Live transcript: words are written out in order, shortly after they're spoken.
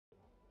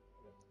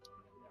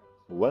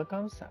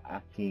Welcome sa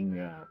aking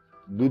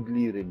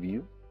Doodly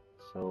review.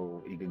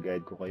 So,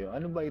 i-guide ko kayo.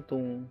 Ano ba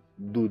itong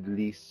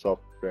Doodly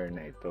software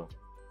na ito?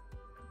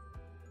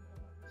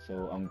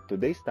 So, ang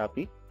today's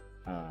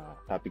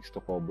topics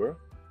to cover,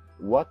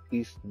 what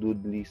is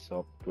Doodly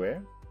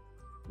software?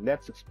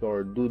 Let's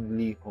explore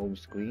Doodly home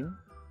screen.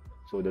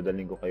 So,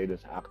 dadaling ko kayo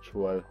dun sa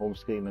actual home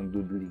screen ng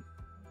Doodly.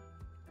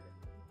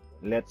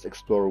 Let's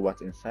explore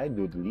what's inside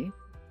Doodly.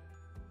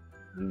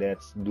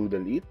 Let's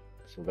doodle it.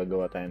 So,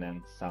 gagawa tayo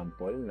ng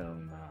sample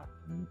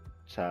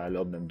sa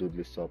loob ng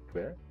Doodly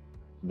software.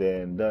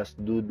 Then, thus,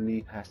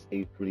 Doodly has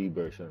a free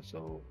version.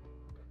 So,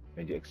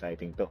 medyo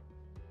exciting to.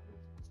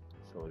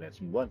 So, let's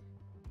move on.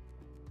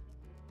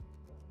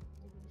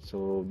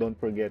 So, don't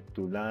forget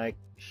to like,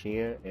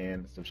 share,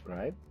 and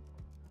subscribe.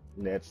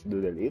 Let's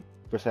doodle it.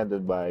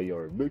 Presented by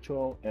your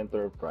virtual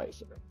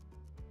enterprise.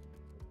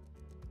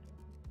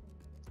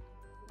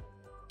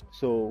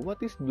 So,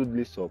 what is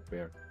Doodly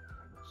software?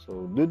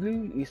 So,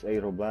 Doodly is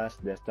a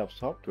robust desktop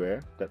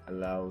software that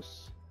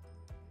allows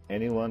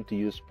anyone to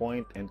use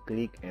point and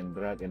click and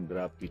drag and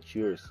drop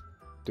features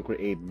to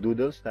create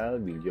doodle-style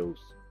videos.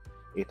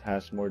 It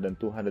has more than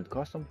 200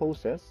 custom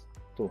poses,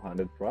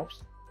 200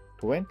 props,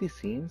 20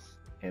 scenes,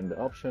 and the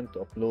option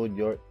to upload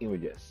your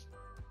images.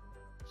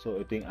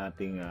 So, ito yung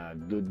ating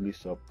Doodly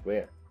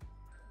software.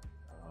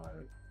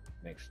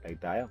 Next slide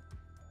tayo.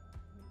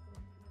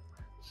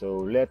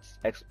 So,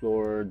 let's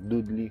explore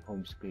Doodly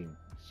home screen.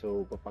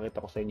 So,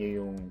 papakita ko sa inyo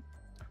yung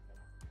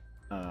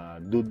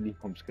Doodly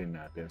home screen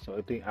natin. So,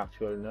 ito yung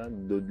actual na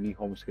Doodly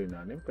home screen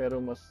natin. Pero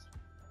mas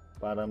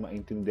para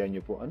maintindihan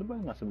nyo po, ano ba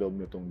yung nasa loob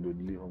nitong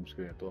Doodly home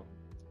screen ito?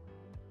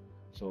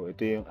 So,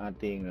 ito yung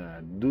ating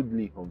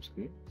Doodly home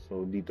screen.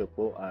 So, dito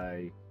po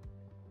ay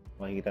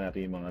makikita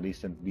natin yung mga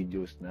recent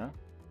videos na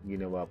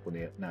ginawa po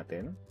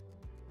natin.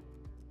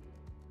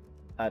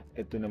 At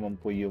ito naman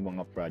po yung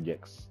mga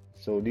projects.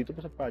 So, dito po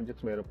sa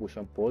projects, meron po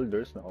siyang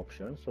folders na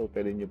option. So,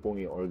 pwede nyo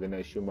pong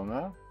i-organize yung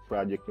mga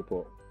project nyo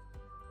po.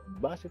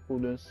 Base po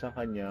dun sa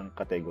kanyang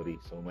category.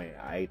 So, may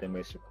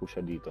itemize po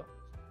siya dito.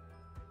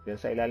 Then,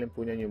 sa ilalim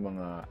po niyan yung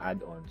mga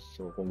add-ons.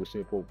 So, kung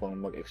gusto nyo po pang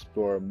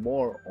mag-explore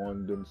more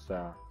on dun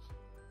sa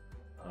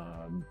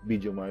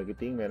video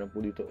marketing, meron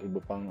po dito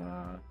iba pang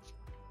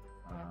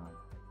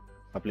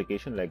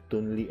application like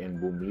Doodly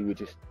and Boomly, which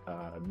is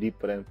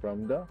different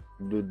from the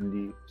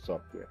Doodly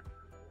software.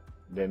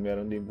 Then,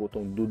 meron din po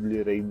itong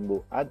Doodly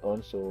Rainbow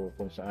add-on. So,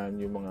 kung saan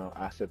yung mga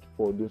asset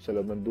po dun sa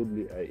loob ng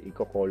Doodly ay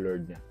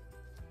i-colored niya.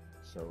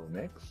 So,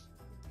 next.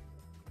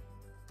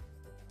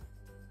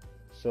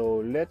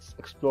 So, let's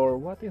explore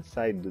what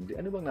inside Doodly.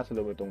 Ano bang nasa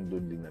loob itong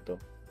Doodly na to?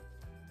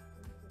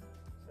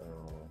 So,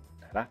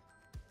 tara.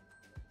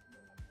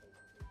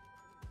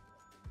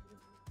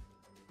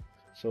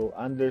 So,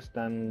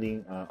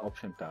 understanding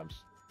option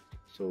tabs.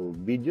 So,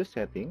 video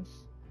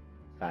settings,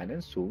 pan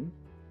and zoom,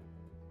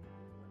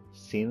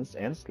 scenes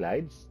and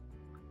slides,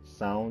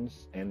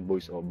 sounds, and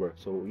voiceover.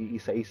 So,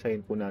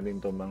 iisa-isahin po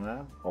natin itong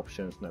mga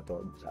options na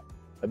to.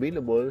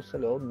 Available sa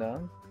loob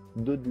ng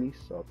Doodly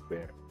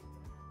software.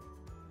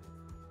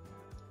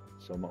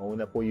 So,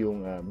 mauna po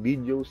yung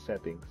video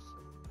settings.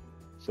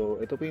 So,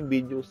 ito po yung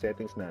video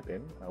settings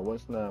natin.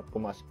 Once na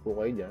pumasok po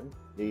kayo dyan,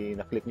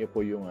 na-click nyo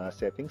po yung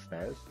setting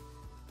styles.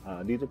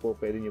 Dito po,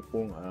 pwede nyo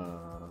pong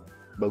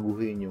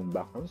baguhin yung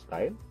background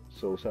style.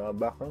 So, sa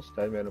background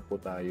style, meron po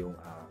tayong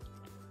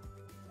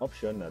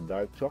option na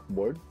dark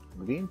chalkboard,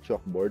 green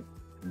chalkboard,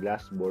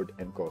 glassboard,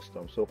 and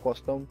custom. So,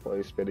 custom po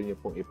is pwede nyo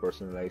pong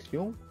i-personalize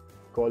yung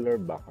color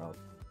background.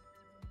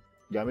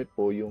 Gamit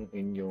po yung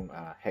inyong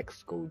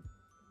hex code.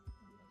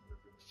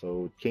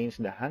 So, change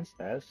the hand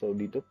style. So,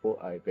 dito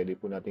po ay pwede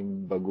po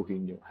natin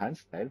baguhin yung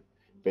hand style.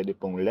 Pwede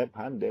pong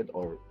left-handed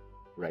or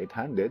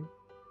right-handed.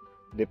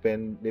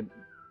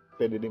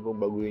 Pwede din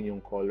pong baguhin yung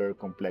color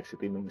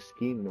complexity ng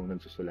skin nung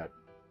nagsusulat.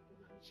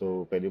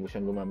 So, pwede mo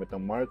siyang gumamit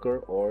ng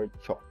marker or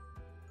chalk.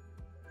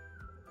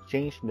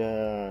 Change the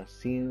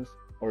scenes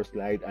or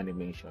slide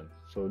animation.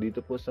 So,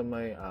 dito po sa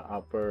may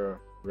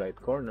upper right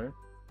corner,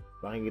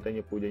 makikita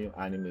nyo po dyan yung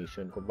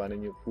animation kung paano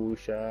nyo po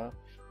siya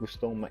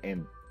gustong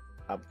ma-end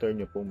after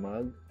nyo po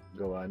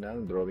maggawa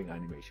ng drawing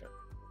animation.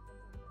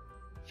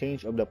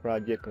 Change of the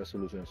project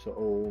resolution. So,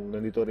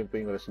 nandito rin po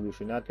yung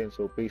resolution natin.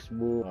 So,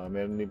 Facebook,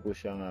 meron din po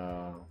siyang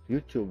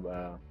YouTube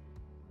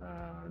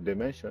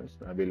dimensions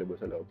na available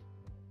sa loob.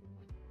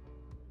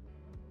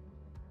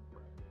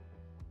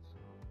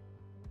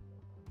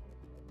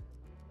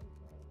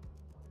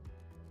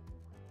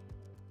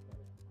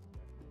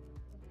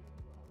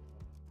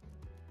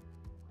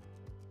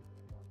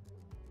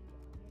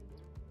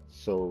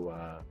 So,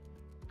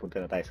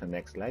 punta na tayo sa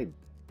next slide.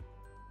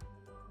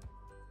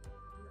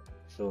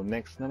 So,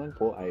 next naman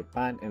po ay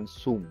pan and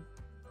zoom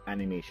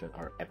animation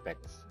or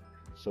effects.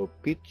 So,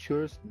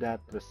 pictures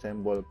that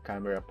resemble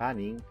camera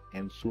panning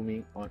and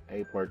zooming on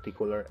a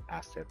particular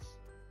assets.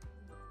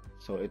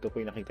 So, ito po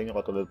yung nakikita nyo,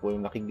 katulad po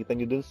yung nakikita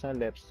nyo dun sa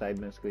left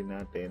side ng screen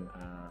natin.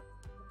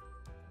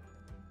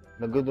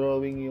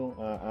 Nag-drawing yung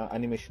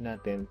animation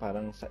natin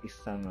parang sa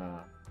isang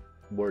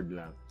board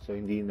lang. So,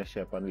 hindi na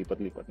siya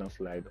panlipat-lipat ng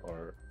slide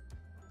or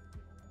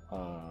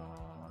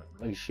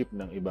nag-ship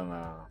ng ibang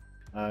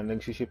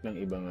nag-ship ng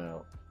ibang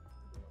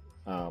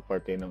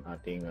parte ng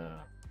ating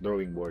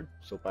drawing board.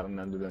 So parang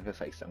nandoon lang siya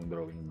sa isang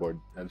drawing board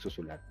na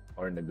nagsusulat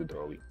or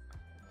nagdo-drawing.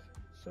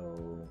 So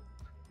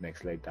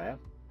next slide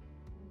tayo.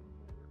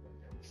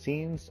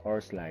 Scenes or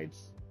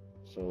slides.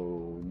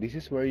 So this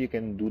is where you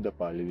can do the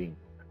following: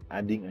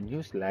 adding a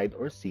new slide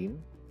or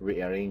scene,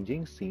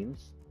 rearranging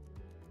scenes.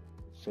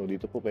 So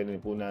dito po pwede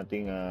po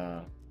nating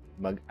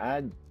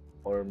mag-add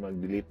or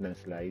mag-delete ng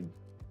slide.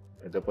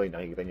 Ito po yung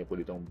nakikita niyo po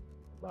ditong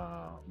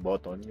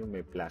button, yung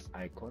may plus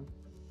icon.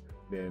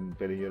 Then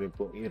pwede nyo rin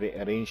po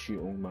i-rearrange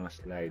yung mga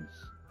slides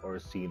or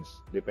scenes.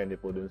 Depende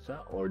po dun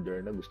sa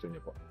order na gusto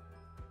nyo po.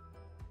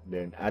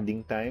 Then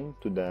adding time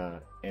to the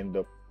end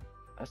of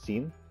a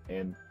scene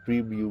and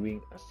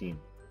previewing a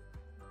scene.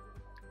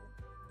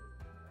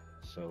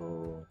 So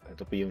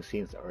ito po yung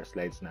scenes or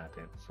slides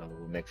natin. So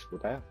next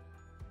po tayo.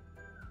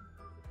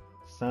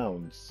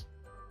 Sounds.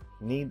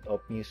 Need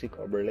of music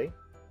overlay.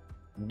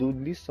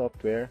 Doodly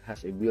software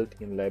has a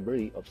built-in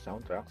library of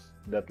soundtracks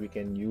that we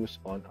can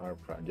use on our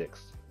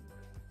projects.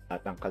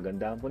 At ang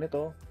kagandahan po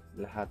nito,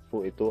 lahat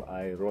po ito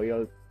ay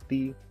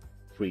royalty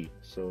free.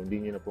 So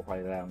hindi niyo na po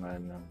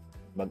kailangan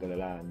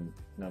mag-alala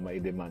na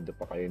maidemanda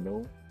pa kayo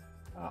ng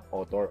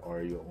author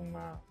or yung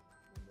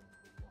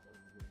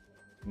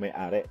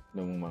may-ari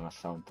ng mga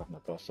soundtrack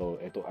na to.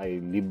 So ito ay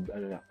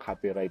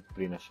copyright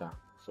free na siya.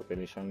 So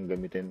pwede siyang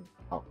gamitin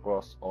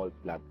across all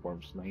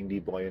platforms na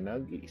hindi po kayo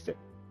nag-iisip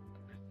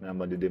na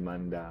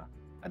madidemanda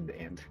at the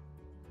end.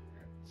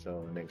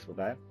 So next po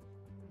tayo.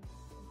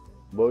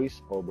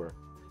 Voice over.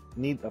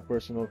 Need a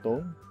personal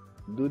tone?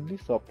 Doodly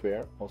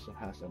software also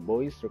has a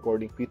voice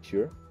recording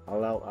feature,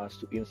 allow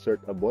us to insert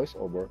a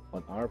voiceover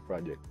on our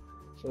project.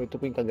 So ito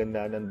po yung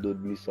kagandahan ng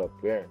Doodly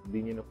software.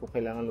 Hindi nyo na po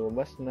kailangan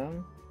lumabas ng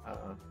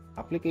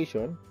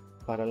application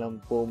para lang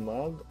po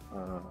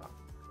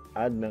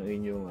mag-add ng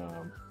inyong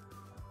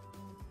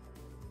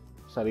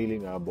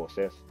sariling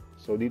boses.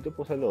 So dito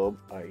po sa loob,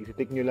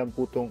 iti-tick nyo lang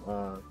po itong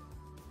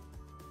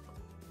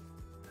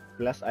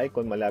plus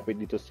icon malapit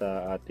dito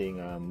sa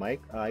ating mic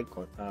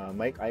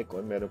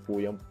icon. Meron po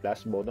yung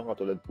plus button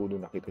katulad po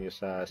nung nakita nyo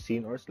sa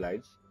scene or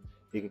slides.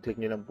 I-click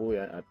nyo lang po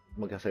yan at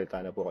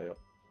magsasalita na po kayo.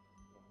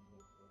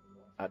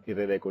 At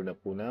i-record na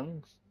po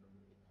ng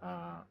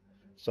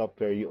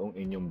software yung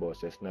inyong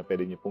boses na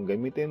pwede nyo pong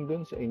gamitin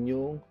dun sa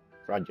inyong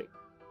project.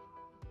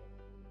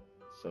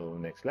 So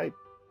next slide.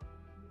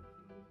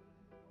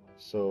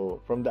 So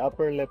from the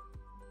upper left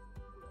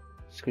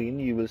screen,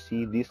 you will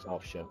see these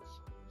options.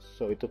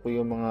 So ito po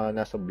yung mga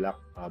nasa black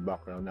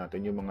background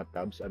natin, yung mga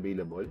tabs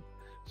available.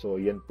 So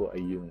yan po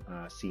ay yung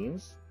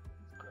scenes,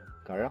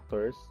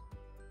 characters,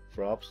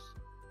 props,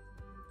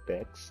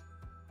 text,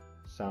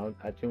 sound,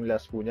 at yung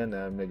last po niya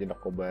na medyo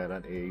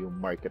nakobayaran yung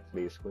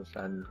marketplace kung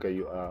saan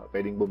kayo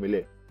pwedeng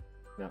bumili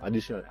ng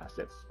additional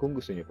assets kung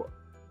gusto niyo po.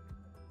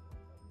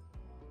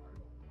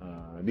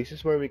 This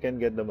is where we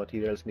can get the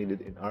materials needed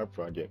in our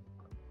project.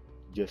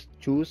 Just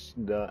choose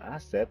the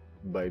asset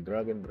by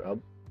drag and drop,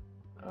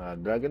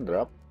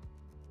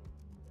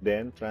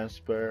 then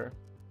transfer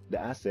the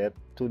asset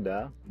to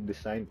the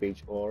design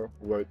page or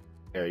work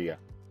area.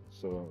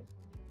 So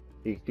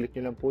i-click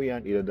nyo lang po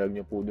yan, i-drag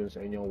nyo po dun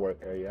sa inyong work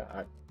area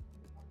at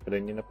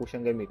pwede nyo na po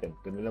siyang gamitin.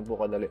 Ganun lang po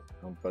kadali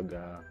ang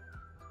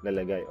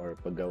paglalagay or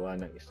paggawa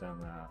ng isang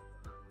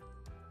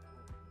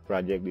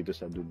project dito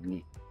sa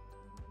Doodly.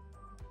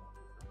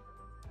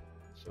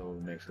 So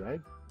next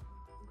slide.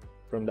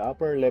 From the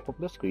upper left of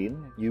the screen,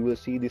 you will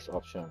see these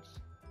options.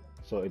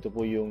 So ito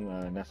po yung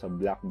nasa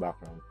black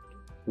background,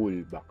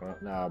 full background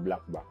na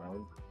black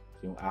background,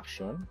 yung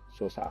action.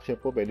 So sa action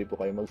po pwede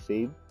po kayo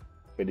mag-save,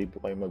 pwede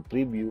po kayo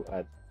mag-preview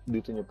at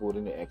dito nyo po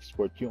rin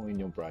i-export yung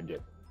inyong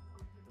project.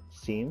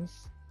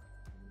 Scenes.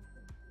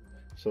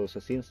 So sa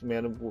scenes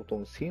meron po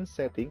itong scene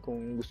setting.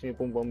 Kung gusto niyo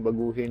pong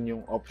baguhin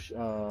yung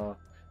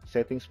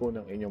settings po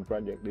ng inyong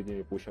project, dito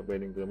nyo po siya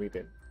pwedeng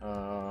gamitin.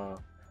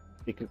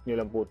 I-click nyo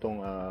lang po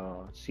itong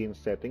scene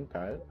setting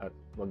tile at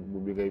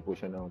magbibigay po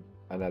siya ng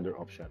another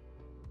option.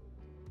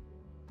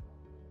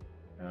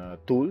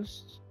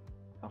 Tools.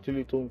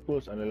 Actually, itong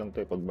tools, ano lang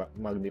ito, pag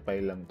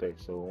magnify lang ito.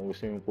 So, kung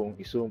gusto nyo pong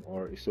i-zoom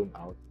or i-zoom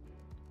out,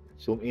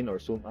 zoom in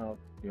or zoom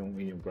out yung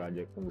inyong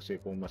project kung gusto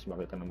nyo pong mas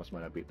makita na mas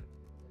malapit.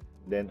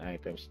 Then,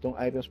 items. Itong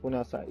items po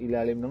nasa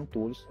ilalim ng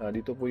tools,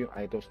 dito po yung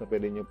items na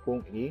pwede nyo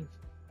pong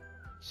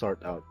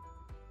i-sort out.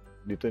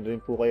 Dito rin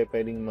po kayo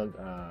pwedeng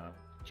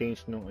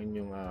mag-change ng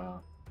inyong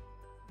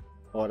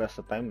oras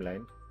sa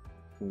timeline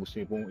kung gusto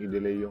nyo pong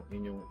i-delay yung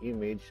inyong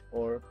image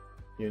or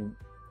yung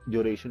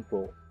duration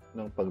po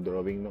ng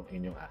pag-drawing ng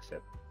inyong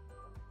asset.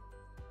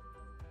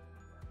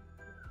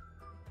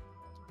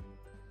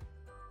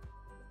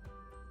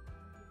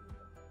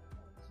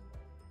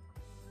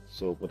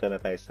 So, punta na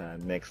tayo sa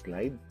next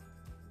slide.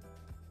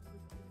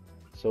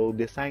 So,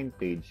 design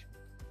page.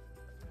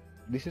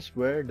 This is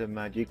where the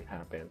magic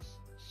happens.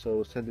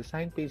 So, sa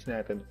design page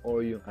natin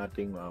or yung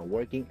ating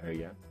working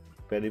area,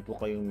 pwede po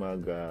kayong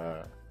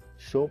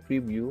mag-show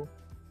preview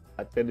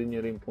at pwede nyo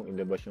rin pong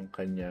ilabas yung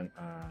kanyang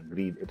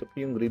grid. Ito po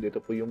yung grid,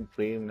 ito po yung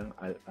frame ng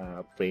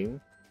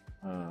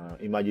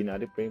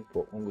imaginary frame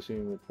po. Kung gusto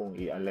niyo pong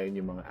i-align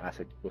yung mga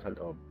asset po sa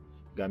loob,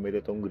 gamit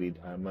itong grid,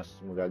 mas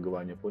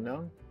magagawa niyo po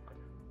ng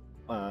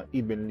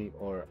evenly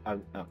or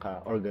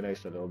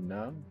organized sa loob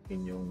ng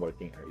inyong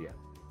working area.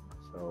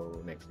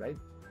 So, next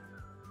slide.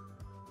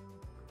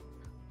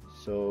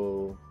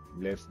 So,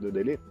 let's do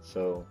delete.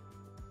 So,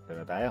 ito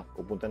na tayo.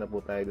 Pupunta na po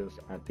tayo dun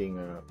sa ating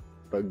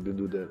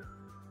pag-doodle.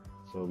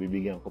 So,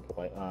 bibigyan ko po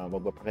kayo,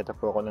 magpapakita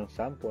po ako ng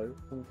sample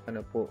kung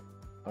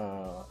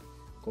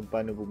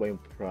paano po ba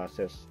yung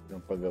process ng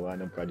paggawa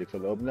ng project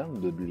sa loob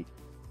ng Doodly.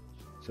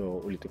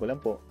 So, ulitin ko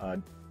lang po,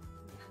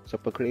 sa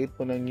pag-create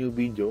po ng new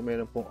video,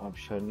 meron pong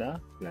option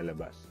na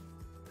lalabas.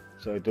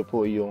 So, ito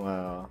po yung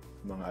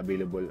mga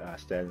available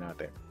style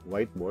natin.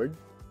 Whiteboard,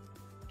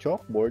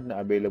 chalkboard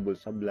na available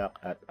sa black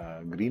at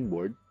green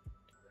board,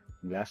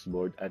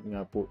 glassboard, at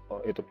nga po,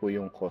 ito po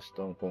yung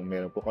custom. Kung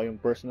meron po kayong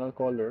personal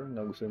color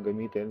na gusto nyo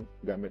gamitin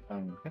gamit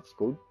ang hex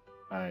code,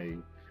 ay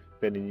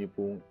pwede nyo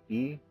pong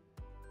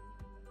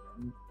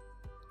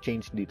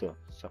change dito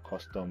sa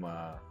custom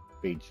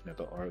page na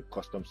to or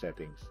custom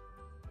settings.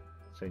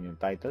 So, yung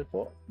title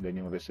po, then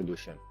yung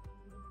resolution.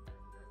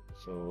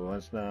 So,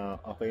 once na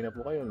okay na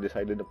po kayo,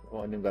 decided na po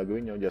kung anong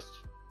gagawin nyo,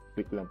 just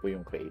click lang po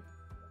yung create.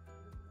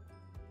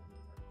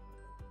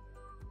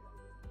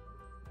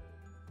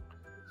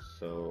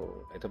 So,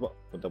 ito po,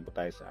 punta po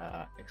tayo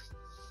sa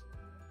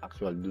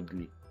actual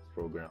Doodly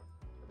program.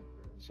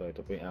 So,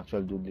 ito po yung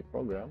actual Doodly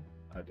program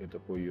at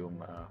ito po yung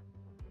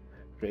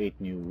create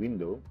new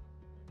window.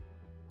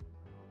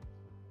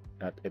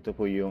 At ito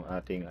po yung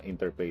ating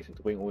interface.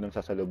 Ito po yung unang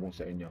sasalubong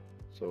sa inyo.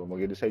 So,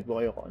 mag-decide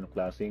po kayo kung anong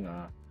klaseng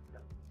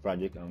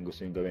project ang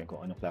gusto nyo gawin, kung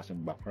anong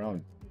klaseng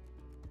background.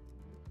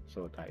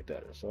 So,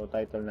 title. So,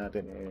 title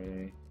natin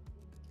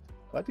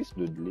what is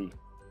Doodly?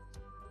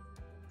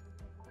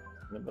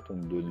 Ano ba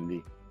itong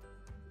Doodly?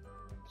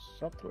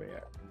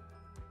 Software.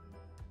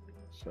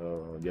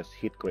 So, just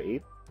hit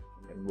create.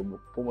 And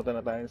pumunta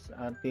na tayo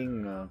sa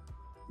ating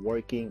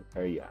working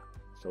area.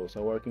 So,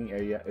 sa working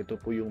area,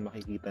 ito po yung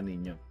makikita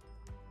ninyo.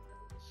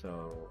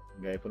 So,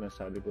 gaya po ng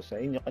sabi ko sa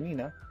inyo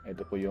kanina,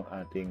 ito po yung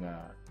ating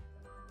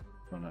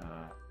mga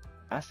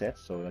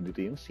assets. So,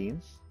 nandito yung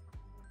scenes,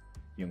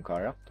 yung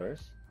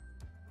characters,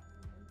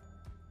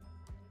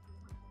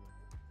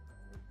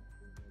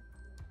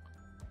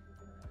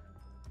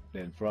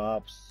 then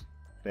props,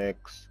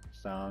 text,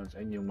 sounds,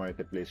 and yung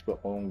marketplace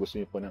po. Kung gusto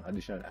niyo po ng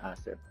additional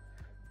asset,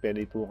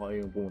 pwede po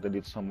kayong pumunta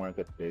dito sa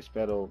marketplace.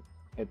 Pero,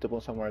 ito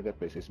po sa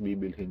marketplace is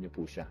bibilhin niyo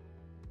po siya.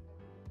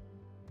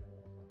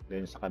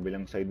 Then, sa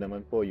kabilang side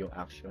naman po, yung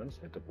actions.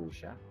 Ito po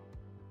siya.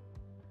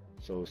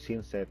 So,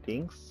 scene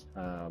settings.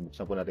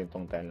 Buksan po natin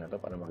itong tile na to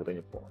para makita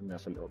nyo po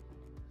nasa loob.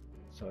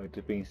 So,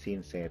 ito po yung scene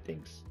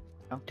settings.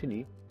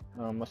 Actually,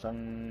 mas ang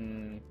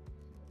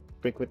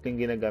frequently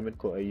ginagamit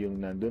ko ay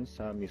yung nandun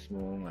sa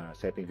mismong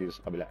settings dito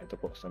sa kabila. Ito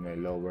po sa may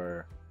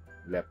lower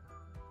left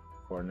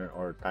corner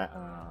or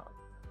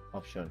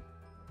option.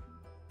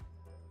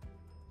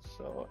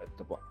 So,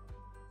 ito po.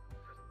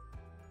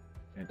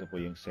 Ito po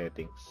yung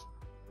settings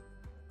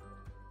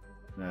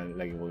na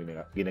lagi po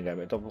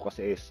ginagamit. Ito po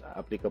kasi is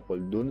applicable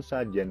dun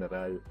sa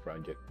general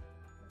project.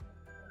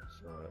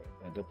 So,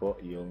 ito po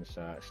yung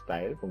sa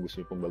style, kung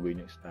gusto niyo pong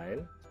baguhin yung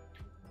style,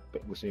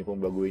 gusto niyo pong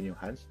baguhin yung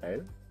hand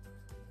style,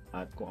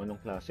 at kung anong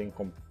klaseng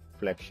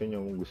complexion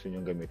yung gusto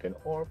niyo gamitin,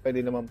 or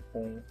pwede naman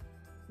pong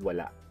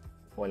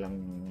walang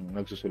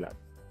nagsusulat.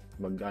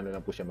 Mag-ano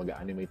lang po siya,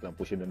 mag-animate lang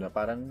po siya doon na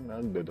parang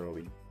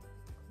nagdo-drawing.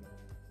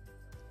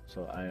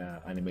 So,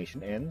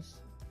 animation ends,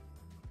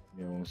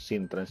 yung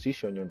scene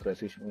transition, yung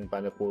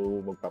paano po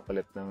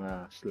magpapalit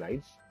ng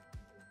slides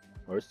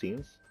or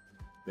scenes,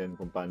 then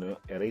kung paano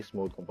erase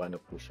mode, kung paano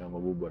po siya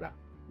mabubura,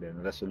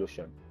 then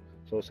resolution.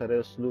 So sa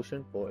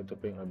resolution po, ito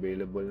po yung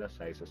available na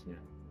sizes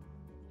niya.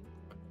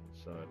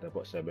 So ito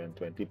po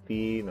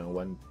 720p ng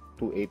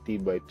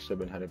 280 by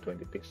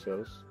 720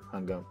 pixels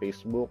hanggang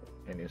Facebook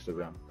and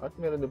Instagram. At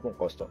meron din pong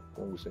custom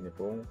kung gusto niyo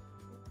pong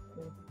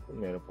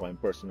kung meron po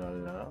kayong personal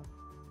na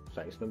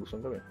size na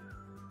gustong gawin.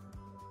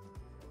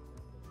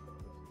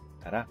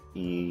 Tara,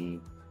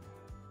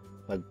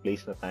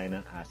 mag-place na tayo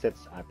ng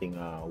assets sa ating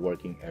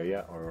working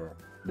area or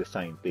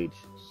design page.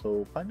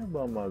 So, paano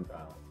ba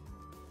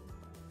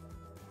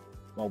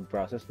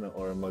mag-process na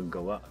or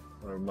maggawa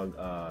or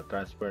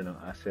mag-transfer ng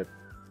asset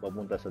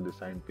papunta sa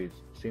design page?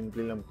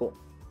 Simple lang po.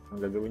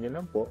 Ang gagawin niyo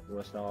lang po,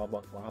 mas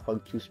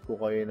makapag-choose po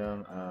kayo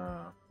ng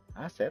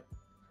asset.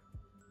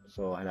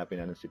 So,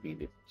 hanapin natin si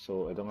Philip.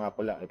 So, ito nga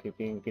pala, ito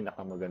yung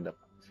pinakamaganda.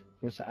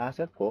 Yung sa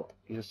asset po,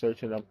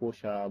 isa-search nyo lang po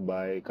siya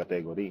by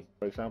category.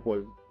 For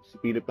example, si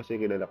Philip kasi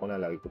kilala ko na,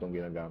 lagi ko itong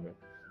ginagamit.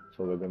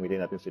 So,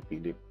 gagamitin natin si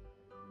Philip.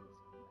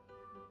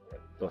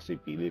 Ito si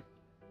Philip.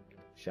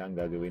 Siya ang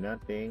gagawin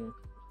nating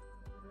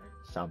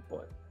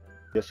sample.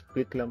 Just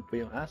click lang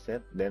po yung asset,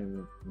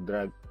 then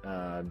drag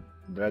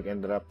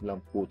and drop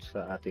lang po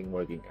sa ating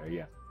working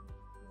area.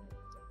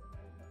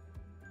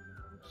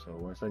 So,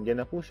 once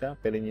nandiyan na po siya,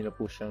 pwede nyo na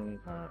po siyang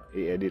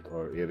i-edit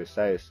or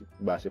i-resize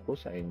base po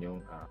sa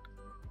inyong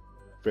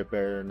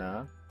prepare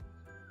na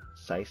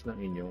size ng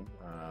inyong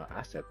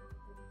asset.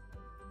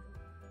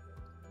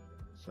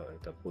 So,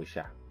 ito po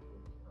siya.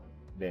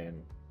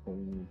 Then,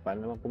 kung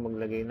paano naman po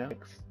maglagay ng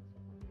text,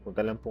 punta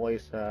lang po kayo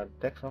sa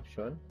text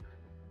option.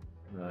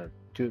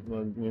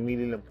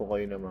 Mamili lang po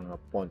kayo ng mga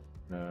font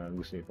na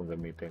gusto niyo pong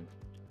gamitin.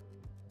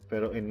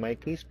 Pero in my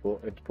case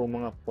po, ito po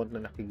mga font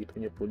na nakikita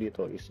niyo po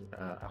dito is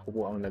ako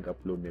po ang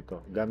nag-upload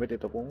nito. Gamit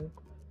ito pong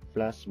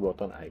plus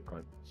button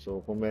icon. So,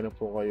 kung meron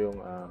po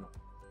kayong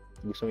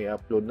gustong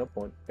i-upload na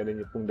font, pwede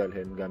niyo pong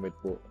dalhin gamit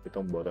po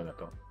itong button na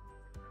to.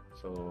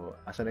 So,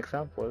 as an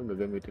example,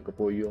 gagamitin ko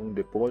po yung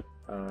default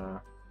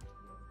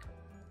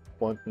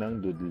font ng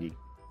Doodly.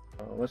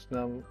 Once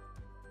na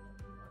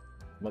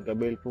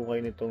mag-avail po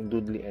kayo nitong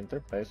Doodly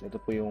Enterprise,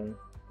 ito po yung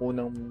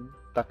unang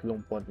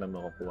tatlong font na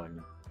makukuha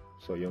niyo.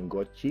 So, yung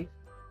Gotchi,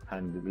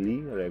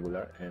 Handley,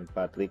 Regular, and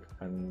Patrick,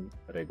 and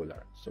Regular.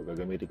 So,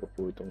 gagamitin ko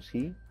po itong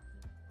si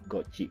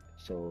Gotchi.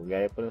 So,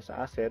 gaya po lang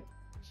sa asset,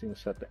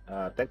 since sa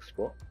text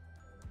po,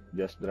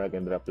 just drag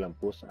and drop lang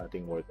po sa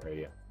ating work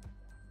area.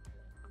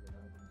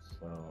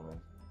 So,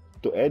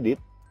 to edit,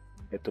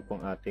 ito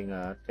pong ating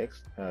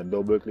text.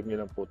 Double-click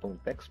nyo lang po itong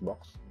text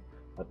box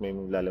at may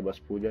lalabas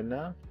po dyan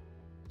na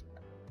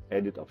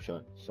edit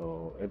option.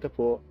 So, ito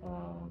po,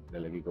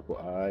 lalagay ko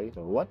po ay,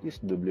 so, what is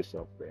Doodly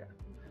Software?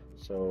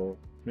 So,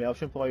 may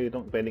option po kayo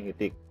itong pwedeng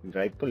i-tick.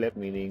 Right to left,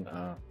 meaning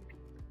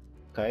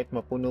kahit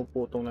mapuno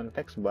po itong ng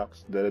text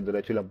box,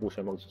 dire-diretso lang po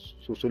siya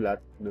magsusulat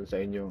dun sa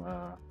inyong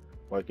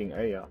working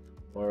area,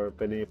 or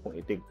pwede nyo pong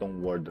i-tick itong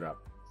word wrap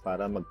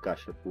para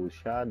mag-cache po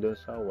siya dun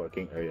sa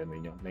working area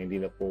ninyo na hindi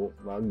na po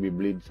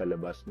mag-bleed sa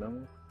labas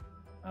ng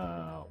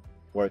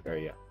work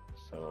area.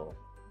 So,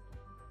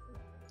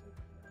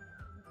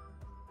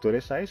 to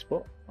resize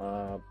po,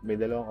 may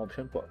dalawang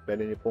option po.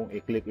 Pwede nyo pong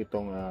i-click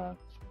itong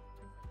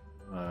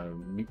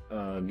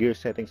gear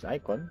settings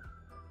icon,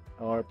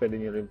 or pwede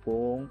nyo rin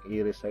pong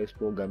i-resize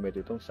po gamit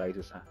itong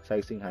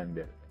sizing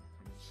handle.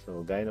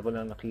 So, gaya na po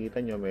na nakikita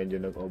nyo, medyo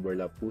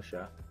nag-overlap po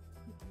siya.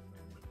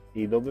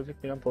 I-double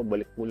click nyo lang po,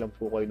 balik po lang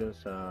po kayo dun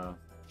sa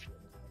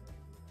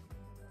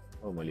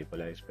mali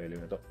pala yung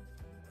spelling na to.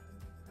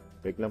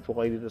 Click lang po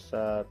kayo dito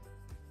sa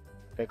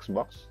text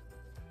box,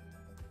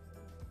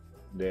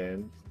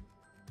 then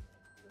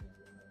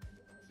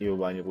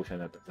ibaba nyo po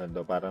siya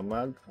na para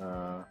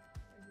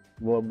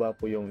bumaba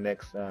po yung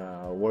next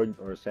word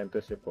or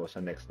sentence po sa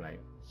next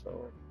line.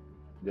 So,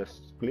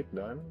 just click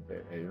done.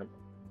 Ayun.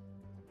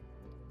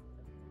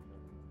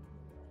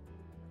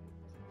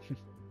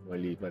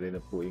 Mali pa rin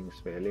na po yung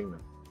spelling. No?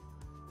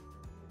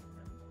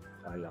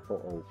 Kala ko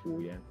O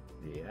po yan.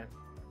 Ayan.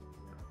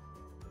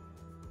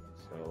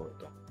 So,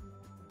 ito.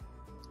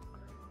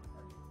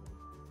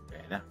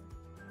 Ayan na.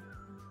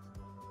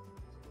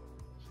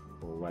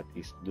 So, what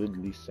is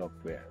Doodly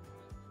Software?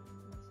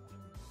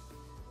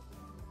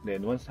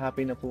 Then, once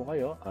happy na po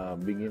kayo,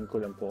 bigyan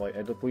ko lang po kayo.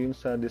 Ito po yung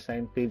sa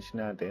design page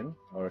natin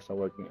or sa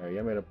working area.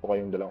 Meron po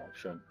kayong dalawang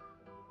option.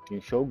 Yung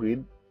show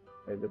grid,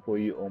 ito po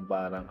yung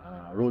parang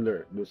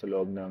ruler doon sa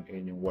loob ng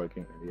inyong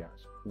working area.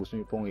 So, gusto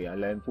niyo pong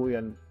i-align po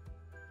yan.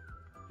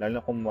 Lalo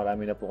na kung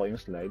marami na po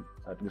kayong slide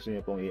at gusto niyo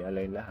pong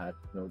i-align lahat,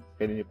 no,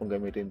 pwede niyo pong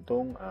gamitin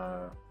tong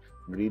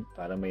grid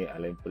para may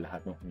align po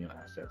lahat ng inyong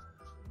assets.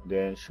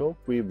 Then, show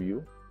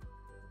preview.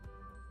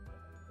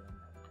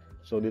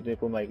 So, dito niyo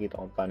po makikita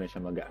kung paano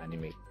siya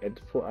mag-animate.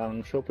 Ito po,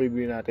 ang show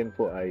preview natin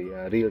po ay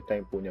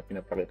real-time po niya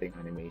pinapakita yung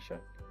animation.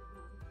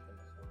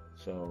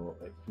 So,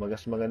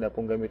 mas maganda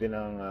pong gamitin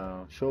ng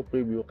show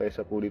preview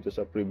kaysa po dito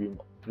sa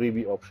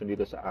preview option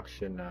dito sa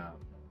action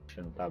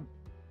tab.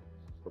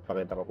 So,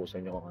 pakita ko po sa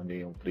inyo kung ano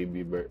yung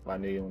preview,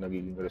 paano yung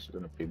nagiging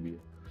resulta ng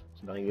preview.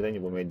 So, nakikita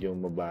niyo po medyo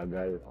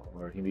mabagal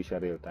or hindi siya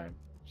real-time.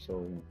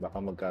 So, baka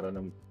magkaroon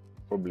ng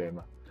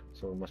problema.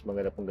 So, mas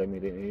maganda pong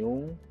gamitin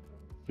yung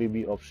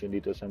preview option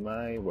dito sa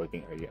my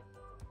working area.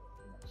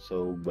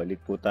 So, balik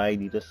po tayo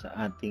dito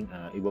sa ating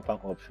iba pang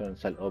option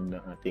sa loob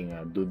ng ating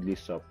Doodly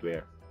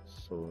software.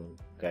 So,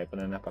 kaya pa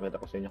na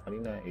napakita ko sa inyo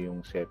kanina,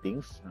 yung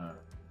settings.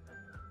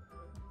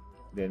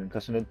 Then,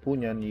 kasunod po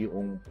niyan,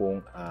 yung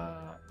pong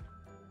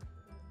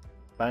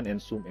pan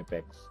and zoom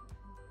effects.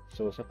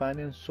 So, sa pan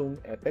and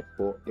zoom effect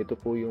po, ito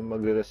po yung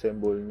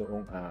magre-resemble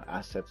noong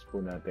assets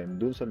po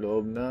natin dun sa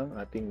loob ng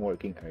ating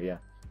working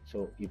area.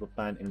 So,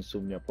 ipa-pan and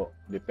zoom niya po.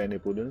 Depende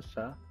po dun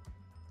sa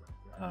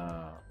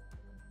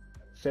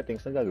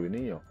settings na gagawin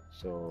niyo.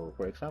 So,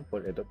 for example,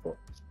 ito po.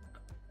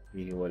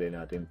 Ihiwalay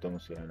natin itong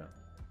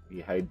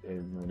i-hide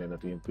muna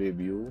natin yung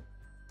preview.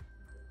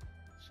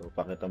 So,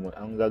 pakita mo.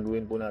 Ang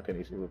gagawin po natin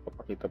is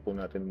ipapakita po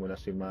natin muna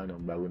si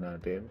Manong bago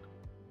natin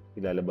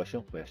ilalabas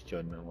yung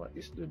question ng what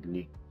is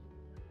Doodly.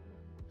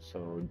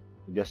 So,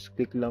 just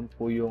click lang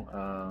po yung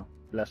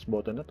plus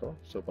button na to.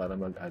 So, para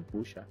mag-add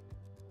po siya.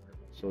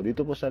 So,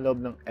 dito po sa loob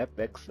ng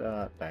FX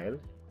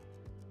tile,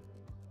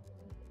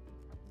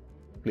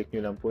 click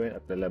nyo lang po yan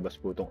at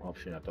lalabas po itong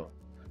option na to.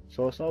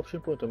 So, sa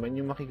option po ito,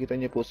 yung makikita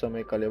nyo po sa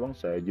may kaliwang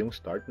side, yung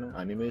start ng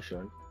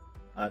animation,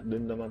 At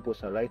doon naman po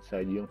sa right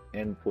side, yung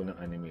end po ng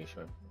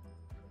animation.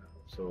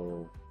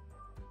 So,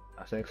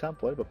 as an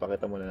example,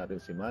 papakita muna natin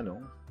si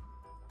Manong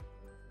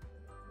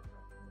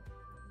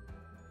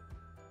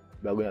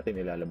bago natin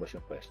ilalabas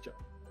yung question.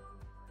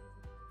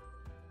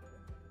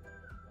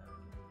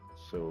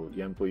 So,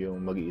 yan po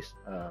yung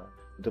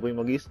ito po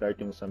yung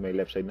mag-i-start yung sa may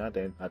left side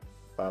natin at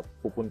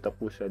pupunta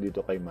po siya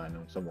dito kay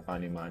Manong, sa mukha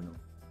ni Manong.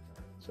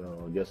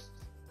 So, just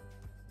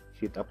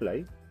hit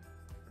apply.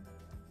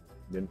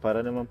 Then,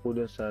 para naman po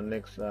dun sa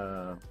next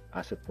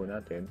asset po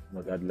natin,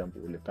 mag-add lang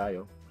po ulit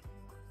tayo.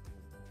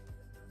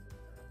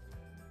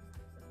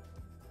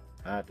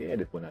 At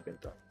i-edit po natin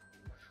to.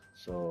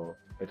 So,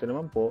 ito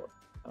naman po,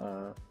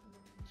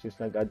 since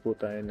nag-add po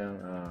tayo ng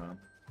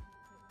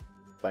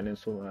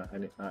panensum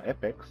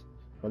effects,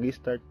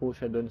 mag-i-start po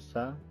siya dun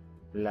sa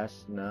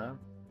last na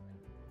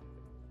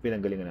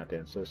pinanggalingan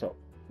natin. So, sa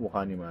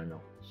mukha ni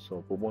Manong. So,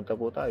 pupunta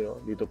po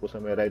tayo, dito po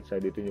sa may right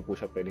side, dito nyo po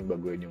siya pwedeng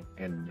baguhin yung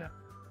end niya.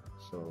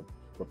 So,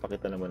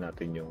 papakita naman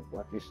natin yung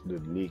what is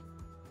Doodly.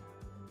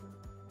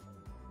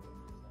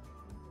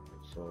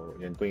 So,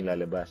 yan po yung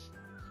lalabas.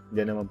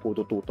 Diyan naman po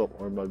tututok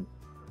or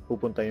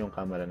pupunta yung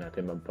camera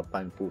natin,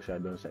 magpapan po siya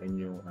doon sa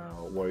inyong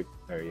work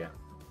area.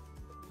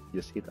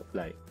 Just hit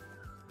apply.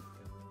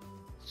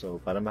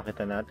 So, para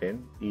makita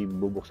natin,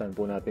 ibubuksan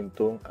po natin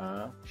itong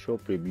show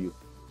preview.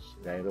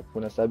 Gaya po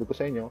nasabi ko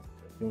sa inyo,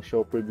 yung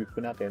show preview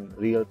po natin,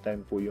 real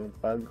time po yung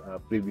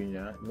pag-preview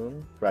niya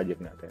nung project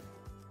natin.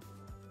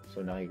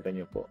 So, nakikita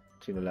nyo po,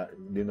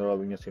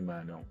 dinrawing niya si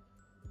Manong.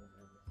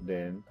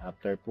 Then,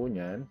 after po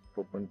niyan,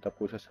 pupunta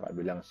po siya sa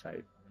kabilang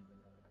side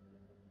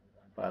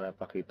para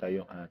pakita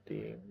yung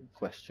ating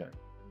question.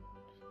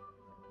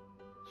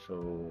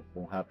 So,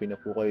 kung happy na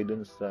po kayo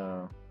dun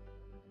sa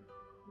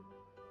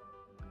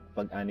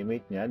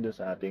pag-animate niya dun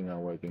sa ating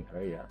working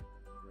area.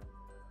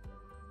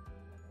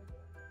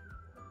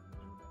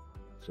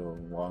 So,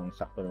 mukhang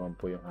sakto naman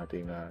po yung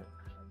ating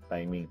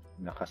timing.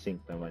 Nakasync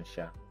naman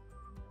siya.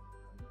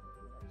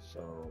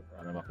 So,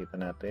 para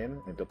makita natin,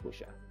 ito po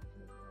siya.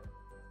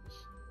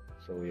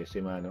 So, yes,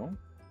 si Manong.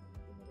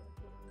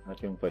 At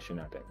yung question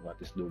natin, what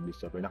is Doodly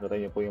Super? Nakita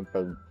niyo po yung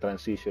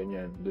pag-transition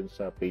yan dun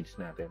sa page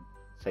natin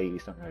sa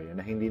isang area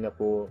na hindi na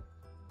po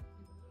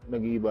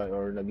nag-iiba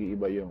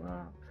yung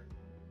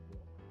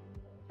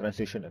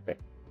transition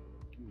effect.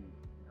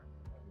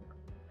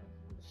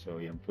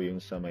 So, yan po yung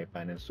sa may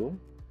pan and zoom.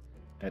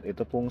 At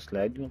ito pong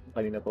slide, yung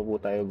kanina pa po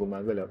tayo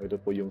gumagalaw, ito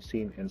po yung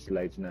scene and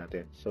slides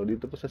natin. So,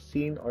 dito po sa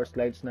scene or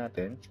slides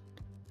natin,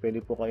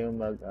 pwede po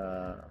kayong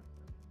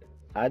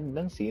add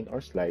ng scene or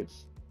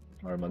slides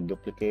or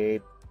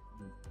mag-duplicate,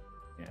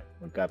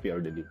 mag-copy or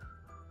delete.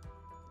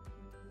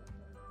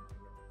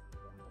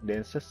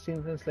 Then sa scene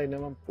and slide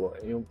naman po,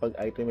 yung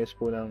pag-itemize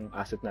po ng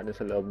asset natin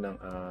sa loob ng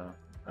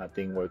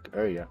ating work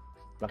area,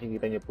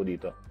 makikita niyo po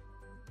dito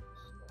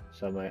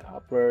sa may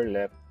upper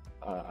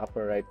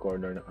right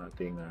corner ng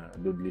ating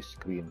Doodly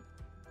screen.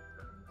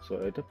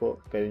 So ito po,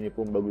 pwede niyo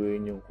pong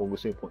baguhin yung kung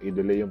gusto niyo pong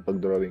i-delay yung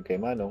pag-drawing kay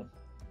Manong.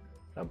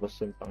 Tapos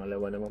yung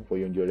pangalawa naman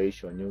po yung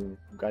duration, yung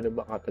gaano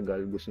ba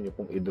katagal gusto niyo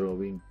pong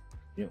i-drawing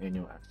yung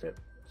inyong asset.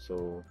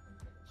 So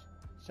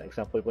sa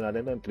example po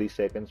natin, 3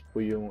 seconds po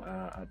yung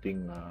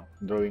ating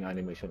drawing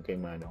animation kay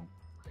Manong.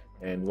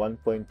 And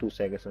 1.2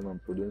 seconds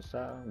naman po dun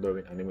sa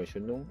drawing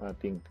animation ng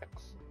ating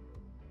text.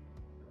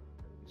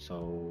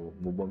 So,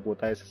 move on po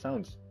tayo sa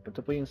sounds. Ito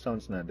po yung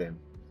sounds natin.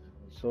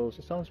 So, sa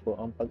sounds po,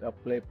 ang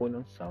pag-apply po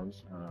ng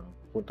sounds,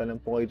 punta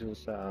lang po kayo dun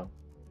sa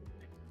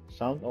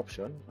sound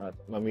option at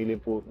mamili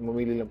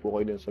lang po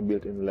kayo dun sa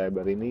built-in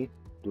library ni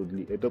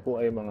Doodly. Ito po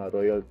ay mga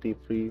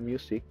royalty-free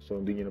music, so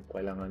hindi nyo na po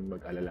kailangan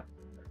mag-alala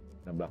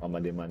na baka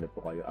mademanda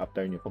po kayo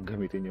after nyo pag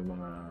gamitin yung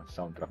mga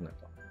soundtrack na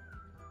to.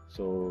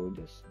 So,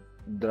 just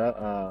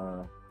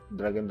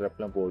drag and drop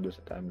lang po doon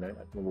sa timeline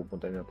at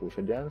mapupunta na po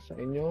siya dyan sa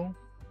inyong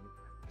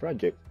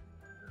project.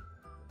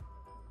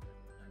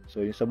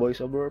 So, yung sa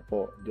voiceover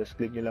po, just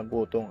click nyo lang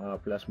po itong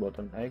plus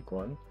button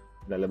icon.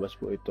 Lalabas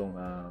po itong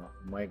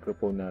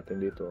microphone natin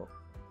dito.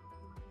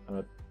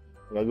 At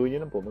gagawin nyo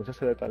lang po,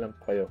 magsasalita lang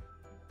po kayo.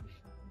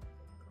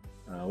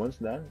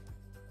 Once done,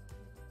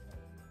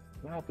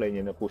 ma-apply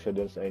nyo na po siya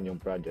doon sa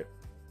inyong project.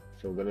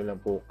 So, ganoon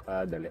lang po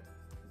kadali.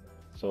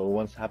 So,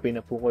 once happy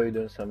na po kayo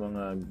doon sa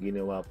mga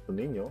ginawa po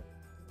ninyo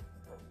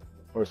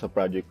or sa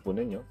project po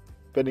ninyo,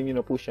 pwede nyo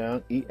na po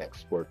siyang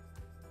i-export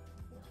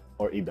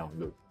or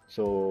i-download.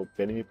 So,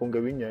 pwede nyo pong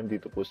gawin yan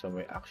dito po sa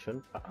may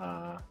action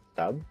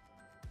tab.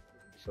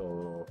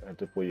 So,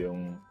 ito po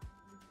yung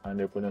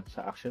under po natin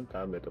sa action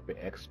tab, ito po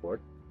yung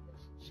export.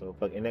 So,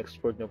 pag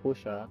in-export nyo po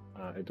siya,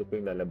 ito po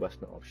yung lalabas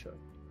na option.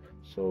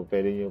 So,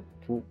 pwede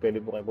po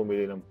kayo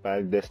pumili ng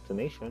file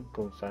destination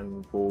kung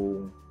saan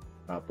po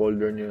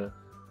folder nyo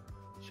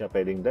siya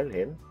pwedeng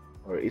dalhin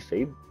or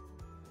i-save.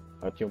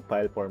 At yung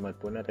file format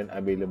po natin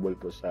available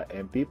po sa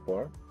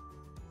MP4,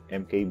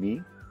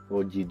 MKB,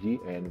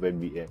 OGG, and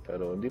WebM.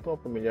 Pero hindi po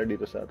familiar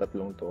dito sa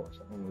tatlong to.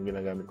 So, ang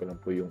ginagamit ko lang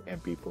po yung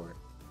MP4.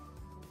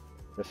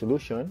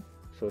 Resolution.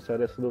 So, sa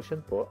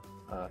resolution po,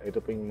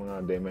 ito po yung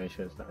mga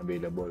dimensions na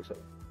available. So,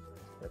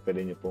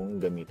 pwede nyo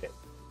pong gamitin.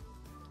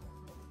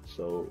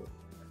 So,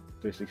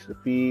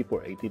 360p,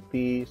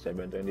 480p,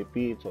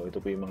 720p. So, ito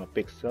po yung mga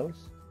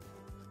pixels.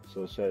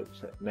 So, sa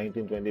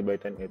 1920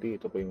 by 1080,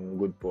 ito po yung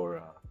good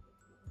for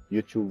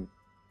YouTube.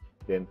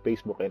 Then,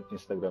 Facebook and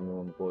Instagram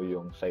naman po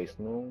yung size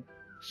ng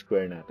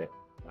square natin,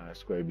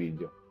 square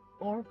video.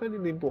 Or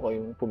pwede din po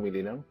kayong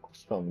pumili ng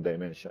custom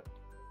dimension.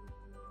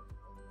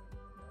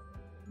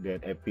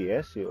 Then,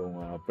 FPS,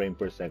 yung frame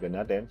per second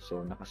natin.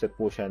 So, nakaset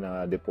po siya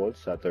na default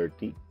sa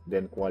 30.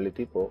 Then,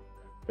 quality po,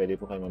 pwede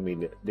po kayo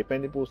mamili.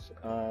 Depende po,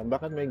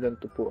 bakit may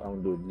ganito po ang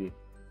Doodly?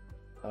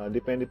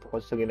 Depende po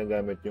kasi sa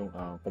ginagamit yung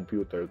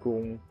computer.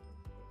 Kung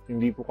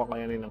hindi po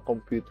kakayanin ng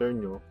computer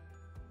nyo,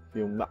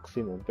 yung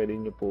maximum, pwede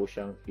nyo po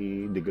siyang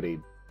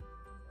i-degrade.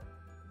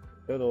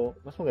 Pero,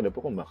 mas maganda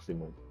po kung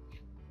maximum.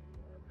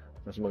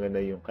 Mas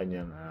maganda yung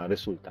kanyang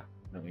resulta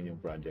ng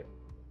inyong project.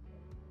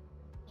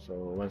 So,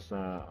 once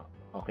na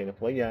okay na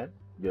po yan,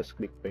 just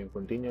click pa yung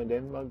continue,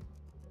 then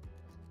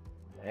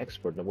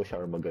mag-export na po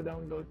siya or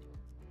mag-download.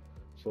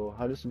 So,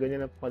 halos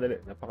ganyan na po kadali.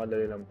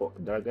 Napakadali lang po.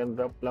 Drag and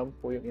drop lang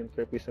po yung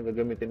interface na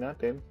gagamitin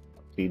natin.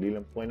 Pili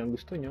lang po kayo ng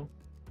gusto nyo.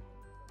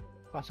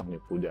 Pasok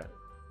nyo po dyan.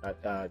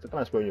 At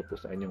transfer nyo po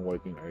sa inyong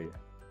working area.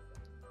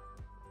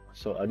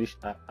 So,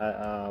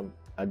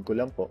 add ko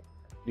lang po.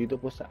 Dito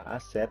po sa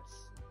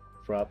assets,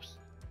 props,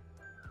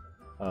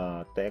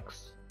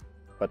 text,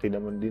 pati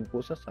naman din po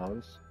sa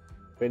sounds,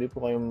 pwede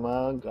po kayong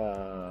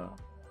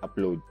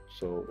mag-upload.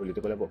 So,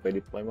 ulitin ko lang po,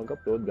 pwede po kayong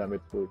mag-upload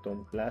gamit po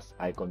itong plus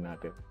icon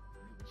natin.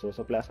 So,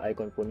 sa plus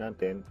icon po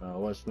natin,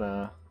 once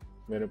na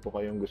meron po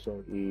kayong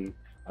gustong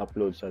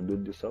i-upload sa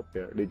Doodly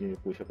Super, dito nyo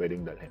po siya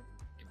pwedeng dalhin.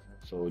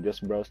 So,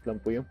 just browse lang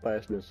po yung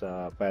files dun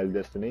sa file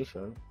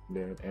destination.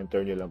 Then,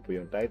 enter nyo lang po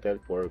yung title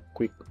for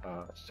quick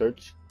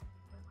search.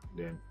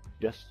 Then,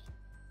 just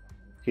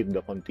hit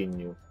the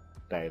continue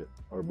tile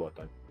or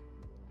button.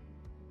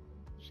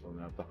 So,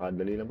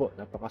 napakadali lang po.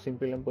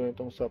 Napakasimple lang po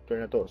itong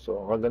software na to. So,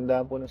 ang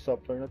kagandahan po ng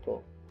software na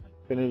to,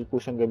 pwede po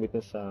siyang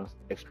gamitin sa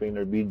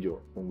explainer video.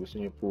 Kung gusto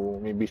niyo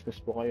po, may business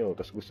po kayo,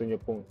 tapos gusto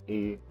niyo pong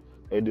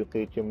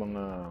i-educate yung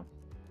mga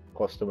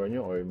customer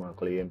nyo or yung mga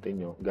kliyente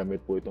nyo, gamit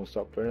po itong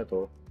software na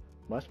to,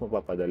 mas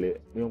mapapadali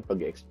yung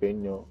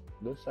pag-explain nyo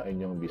doon sa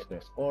inyong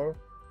business. Or,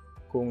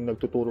 kung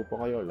nagtuturo po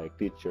kayo, like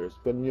teachers,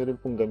 pwede nyo rin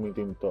pong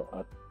gamitin to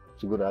at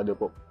sigurado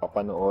po,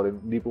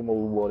 papanoorin, hindi po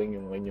mabuboring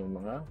yung inyong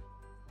mga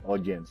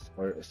audience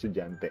or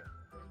estudyante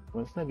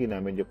once na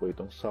ginamit nyo po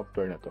itong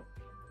software na to.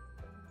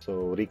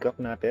 So, recap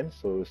natin.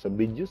 So, sa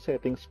video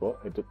settings po,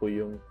 ito po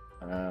yung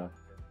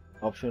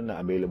option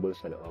na available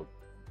sa loob.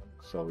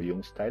 So,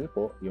 yung style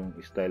po, yung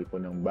style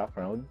po ng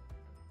background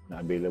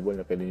na available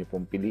na pwede nyo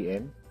pong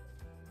piliin.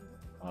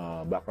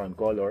 Background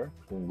color,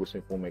 kung gusto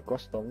nyo pong may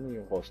custom,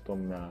 yung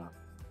custom na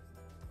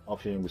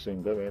option yung gusto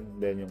nyo gawin.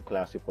 Then, yung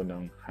klase po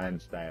ng hand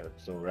style.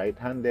 So,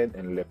 right-handed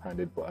and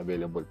left-handed po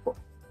available po.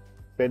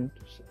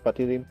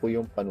 Pati rin po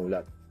yung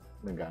panulat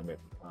na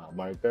gamit.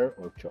 Marker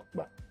or chalk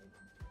ba.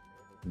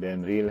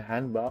 Then, real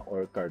hand ba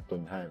or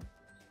cartoon hand.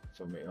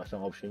 So, may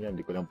isang option yan.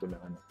 Hindi ko lang po na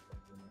ano.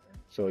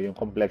 So, yung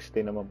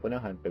complexity naman po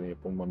ng hand, pwede nyo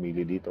pong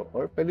mamili dito.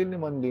 Or pwede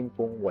naman din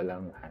pong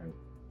walang hand.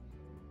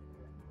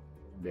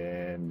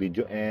 Then,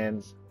 video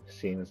ends,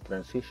 scenes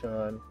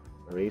transition,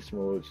 erase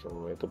mode.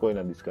 So, ito po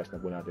yung na-discuss na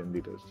po natin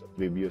dito sa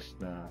previous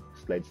na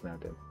slides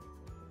natin.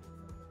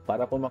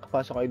 Para po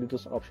makapasok kayo dito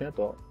sa option na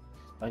to,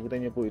 makikita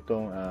nyo po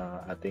itong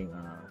ating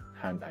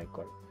hand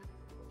icon.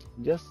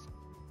 Just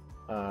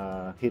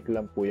hit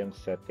lang po yung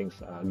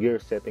settings,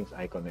 gear settings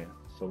icon na yan.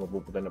 So,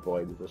 mapupunta na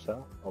po kayo dito sa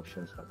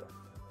options na to.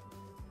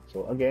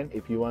 So, again,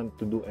 if you want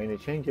to do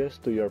any changes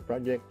to your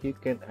project, you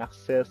can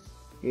access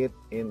it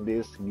in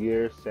this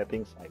gear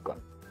settings icon.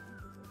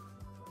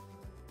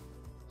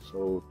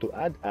 So, to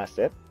add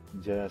asset,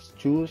 just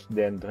choose,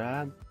 then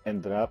drag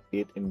and drop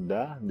it in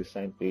the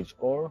design page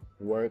or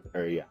work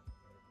area.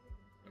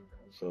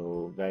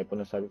 So, gaya po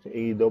na sabi ko,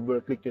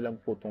 i-double click nyo lang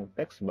po itong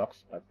text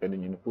box at pwede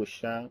nyo na po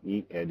siyang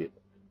i-edit.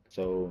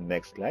 So,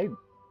 next slide.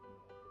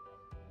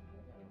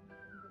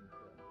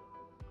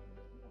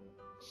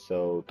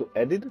 So, to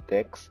edit the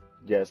text,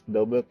 just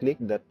double click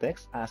the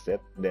text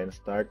asset, then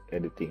start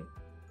editing.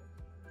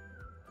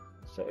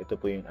 So, ito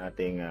po yung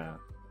ating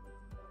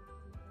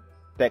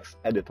text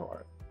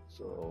editor.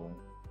 So,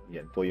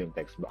 yan po yung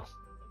text box.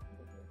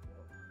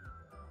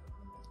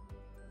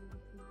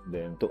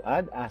 Then, to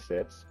add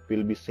assets,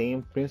 will be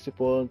same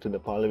principle to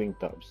the following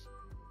tabs: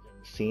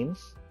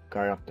 scenes,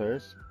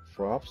 characters,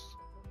 props,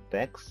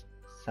 text,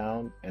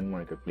 sound, and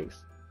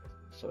marketplace.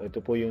 So,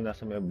 ito po yung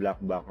nasa may black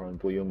background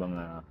po yung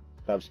mga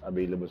tabs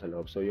available sa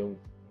loob. So, yung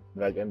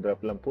drag and drop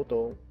lang po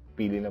to,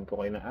 pili lang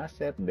po kayo ng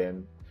asset,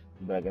 then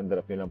drag and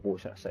drop nyo lang po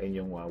siya sa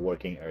inyong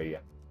working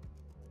area.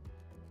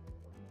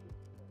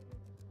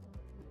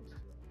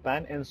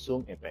 Pan and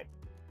zoom effect.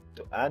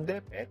 To add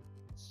the effect,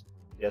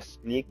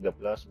 just click the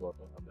plus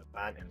button of the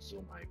pan and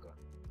zoom icon.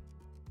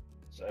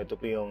 So, ito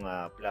po yung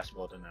plus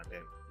button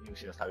natin. Yung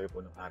sinasabi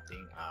po ng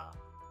ating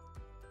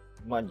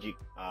magic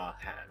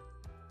hand.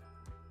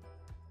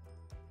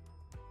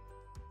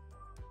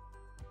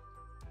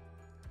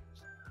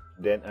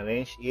 Then,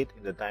 arrange it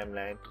in the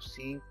timeline to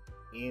see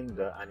in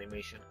the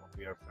animation of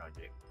your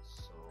project.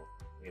 So,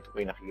 ito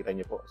po yung nakikita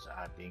nyo po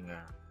sa ating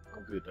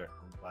computer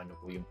kung paano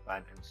po yung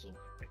pan and zoom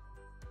effect.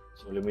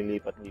 So,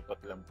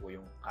 lumilipat-lipat lang po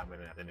yung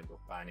camera natin,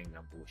 nagpa-panning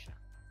lang po siya.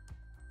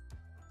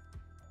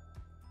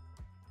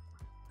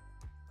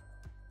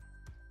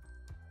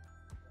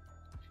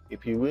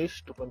 If you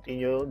wish to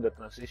continue the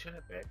transition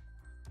effect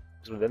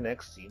through the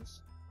next scenes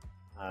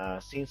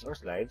or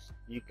slides,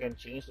 you can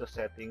change the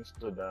settings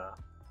to the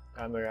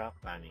camera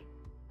panning.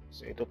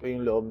 So, ito po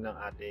yung loob ng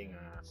ating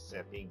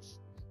settings.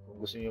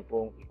 Kung gusto niyo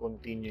pong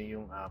i-continue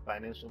yung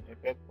pan and zoom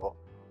effect po,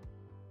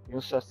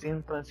 yung sa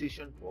scene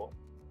transition po,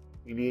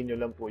 piliin nyo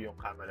lang po yung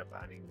camera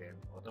panning din.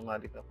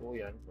 Automatic na po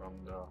yan from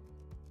the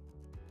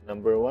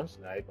number 1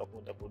 slide,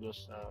 papunta po doon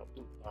sa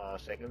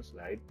second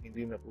slide.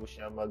 Hindi na po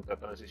siya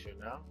magta-transition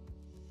ng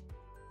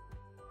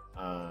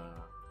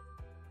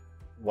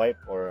wipe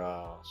or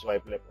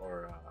swipe left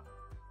or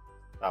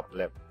top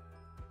left.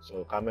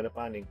 So, camera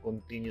panning,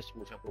 continuous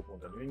po siyang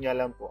pupunta. Yun nga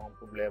lang po, ang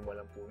problema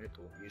lang po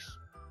nito is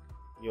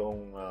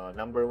yung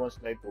number 1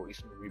 slide po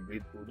is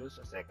mag-bleed po dun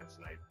sa second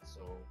slide.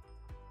 So,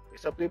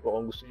 exactly po,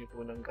 kung gusto niyo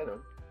po ng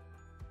ganun,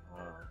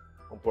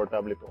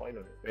 comfortable po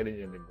kayo nun, pwede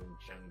niyo din po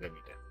siyang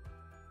gamitin.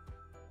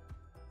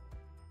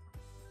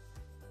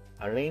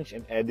 Arrange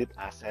and edit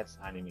assets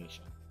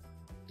animation.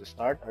 To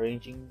start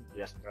arranging,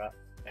 just drag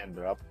and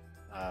drop.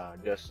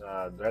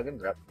 Drag and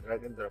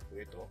drop po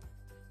ito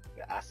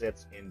the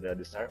assets in the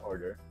desired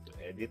order to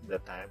edit the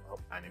time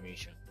of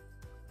animation.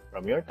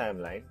 From your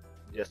timeline,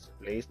 just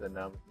place the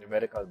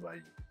numerical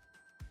value.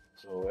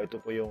 So,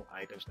 ito po yung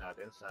items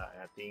natin sa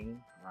ating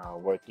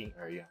working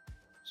area.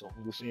 So,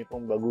 kung gusto niyo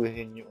pong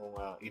baguhin yung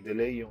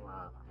i-delay yung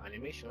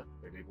animation,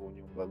 pwede po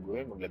nyo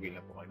baguhin, maglagay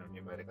lang po kayo ng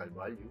numerical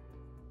value.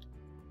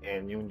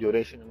 And yung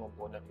duration naman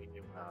po ng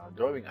inyong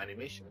drawing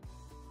animation,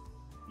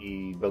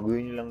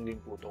 i-baguhin nyo lang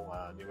din po itong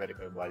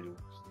numerical value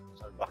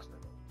sa box na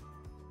ito.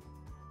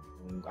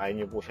 Kung kaya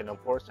nyo po siya ng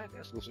 4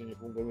 seconds, gusto nyo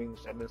pong gawing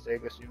 7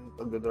 seconds yung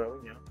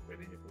pagdodrawing niya,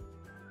 pwede nyo po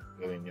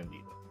gawin yun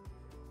dito.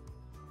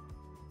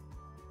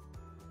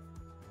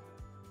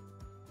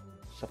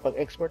 Sa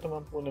pag-export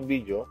naman po ng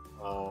video,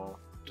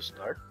 to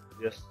start,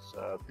 just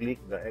click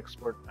the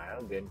export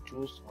file, then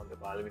choose on the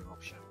following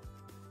option.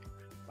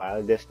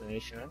 File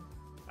destination,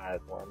 file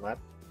format,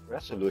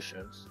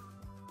 resolutions,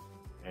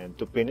 and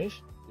to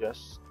finish,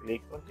 just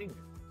click continue.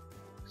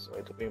 So,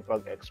 ito po yung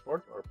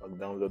pag-export or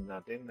pag-download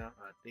natin ng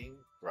ating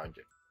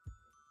project.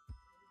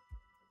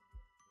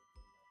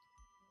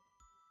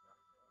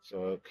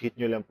 So, hit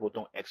nyo lang po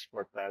itong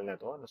export file na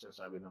ito na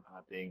sinasabi ng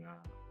ating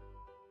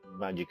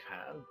magic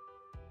hand.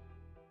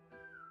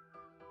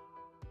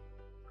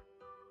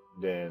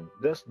 Then,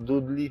 does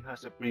Doodly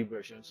has a free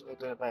version? So,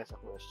 ito na tayo sa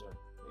question.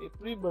 May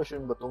free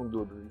version ba itong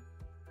Doodly?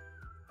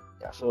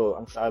 Yeah, so,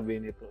 ang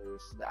sabi nito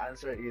is, the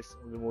answer is,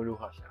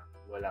 lumuluha siya.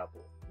 Wala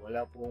po.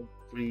 Wala pong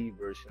free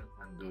version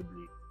ng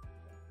Doodly.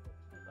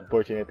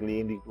 Unfortunately,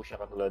 hindi po siya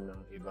katulad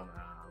ng ibang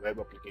web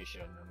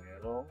application na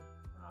mayroong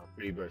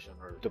free version.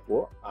 Or ito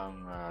po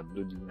ang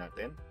Doodly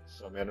natin.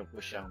 So, meron po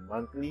siyang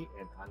monthly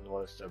and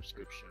annual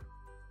subscription.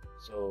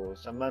 So,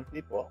 sa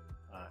monthly po,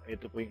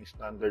 ito po yung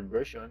standard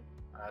version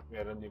at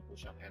meron din po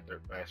siyang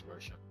enterprise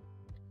version.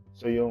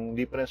 So, yung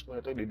difference po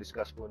nito,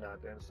 i-discuss po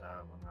natin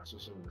sa mga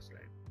susunod na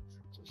slide.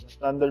 So, sa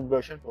standard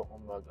version po,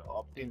 kung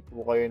mag-opt-in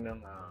po kayo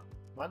ng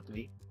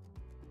monthly,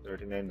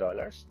 $39.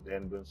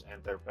 Then, dun sa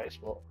enterprise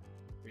po,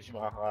 which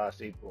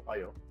makaka-save po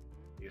kayo,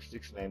 is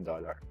 $69.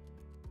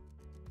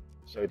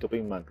 So, ito po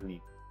yung monthly.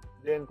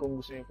 Then,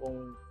 kung gusto nyo pong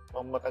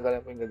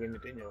pang-matagalan po yung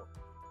gagamitin nyo,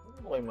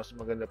 okay, mas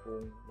maganda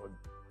pong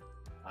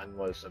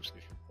mag-annual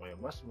subscription po kayo.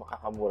 Mas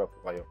makakamura po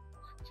kayo.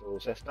 So,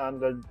 sa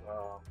standard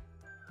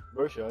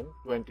version,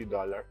 $20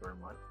 per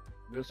month.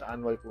 Dun sa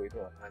annual po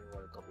ito,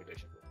 annual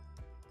computation po.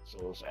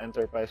 So, sa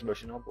enterprise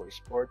version naman po is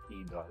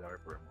 $40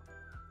 per month.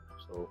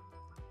 So,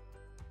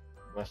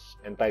 mas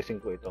enticing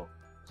po ito.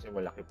 Kasi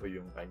malaki po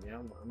yung kanya,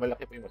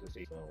 malaki po yung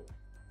masasave. So,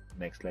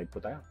 next slide po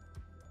tayo.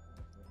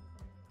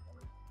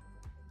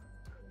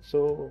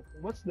 So,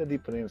 what's the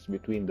difference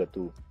between the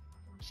two?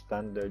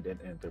 Standard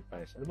and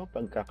enterprise. Ano ba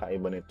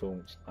pagkakaiba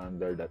nitong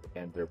standard at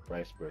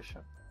enterprise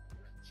version?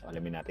 So,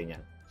 alamin natin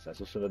yan sa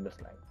susunod na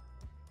slide.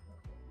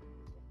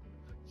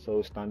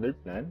 So, standard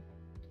plan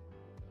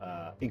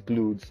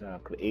includes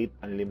create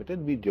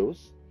unlimited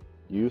videos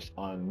used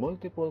on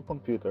multiple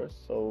computers.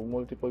 So,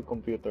 multiple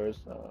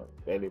computers,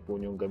 pwede po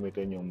niyong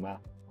gamitin yung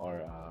Mac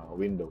or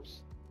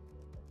Windows.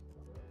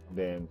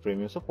 Then,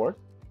 premium support.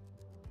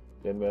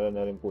 Then, meron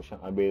na rin po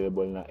siyang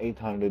available na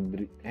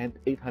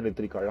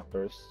 803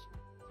 characters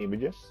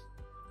images,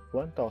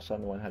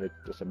 1,157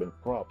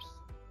 crops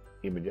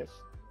images,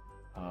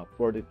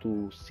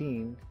 42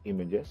 scene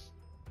images,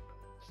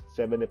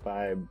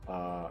 75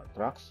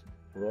 tracks,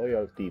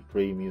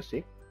 royalty-free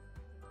music,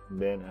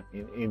 then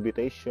an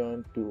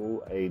invitation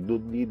to a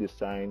Doodly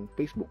Design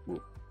Facebook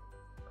group.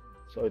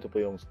 So, ito po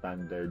yung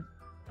standard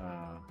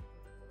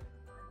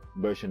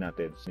version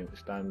natin. Yung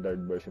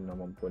standard version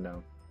naman po ng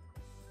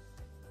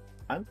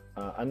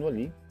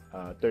annually,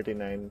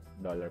 $39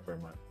 per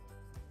month.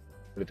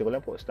 Ulitin ko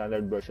lang po,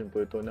 standard version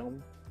po ito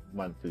ng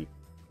monthly.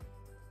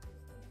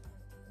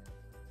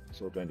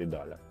 So, $20.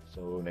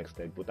 So, next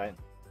slide po tayo.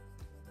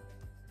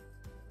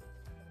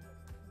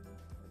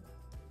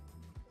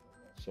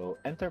 So,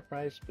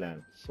 enterprise plan.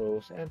 So,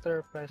 sa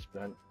enterprise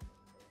plan,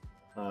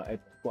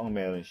 ito po ang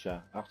meron siya.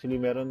 Actually,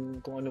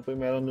 meron, kung ano po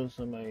yung meron dun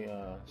sa may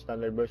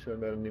standard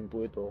version, meron din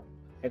po ito.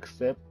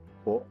 Except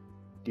po,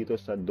 dito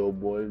sa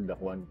double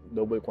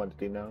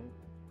quantity ng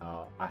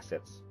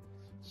assets.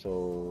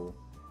 So,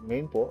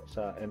 ngayon po,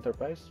 sa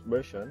enterprise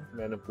version,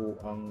 meron po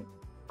ang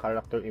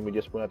character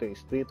images po natin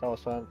is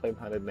 3,596.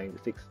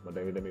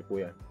 Madami-dami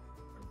po yan.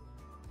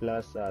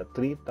 Plus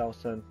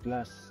 3,000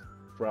 plus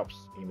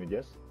props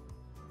images,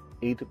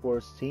 84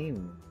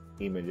 scene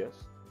images,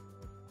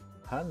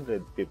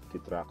 150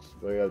 tracks,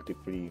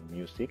 royalty-free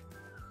music.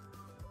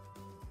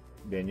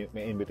 Then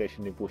may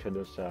invitation din po siya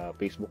dun sa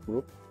Facebook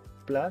group.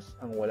 Plus,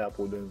 ang wala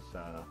po dun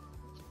sa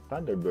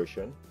standard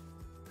version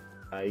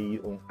ay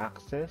yung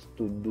access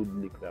to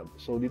Doodly Club.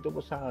 So, dito po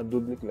sa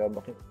Doodly Club,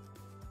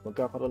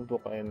 magkakaroon po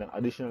kayo ng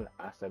additional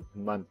asset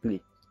monthly.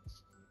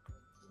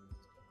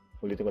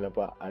 Ulitin ko lang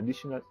po,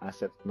 additional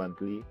asset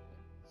monthly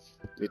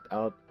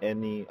without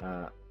any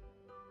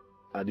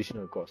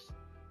additional cost.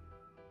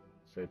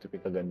 So, ito po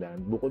yung kagandahan.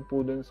 Bukod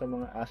po dun sa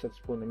mga assets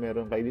po na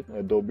meron kayo dito,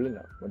 na double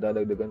na,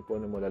 madadagdagan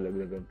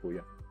po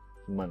yan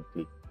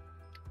monthly.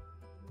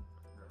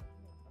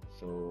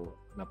 So,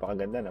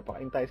 napakaganda,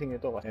 napaka-enticing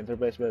ito.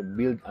 Enterprise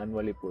build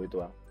annually po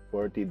ito,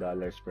 $40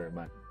 per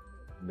month.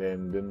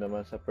 Then, dun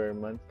naman sa per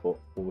month po,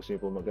 kung gusto nyo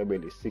po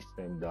mag-avail is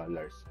 $69.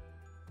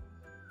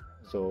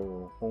 So,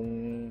 kung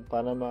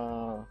para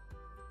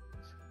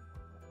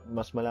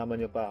mas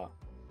malaman nyo pa,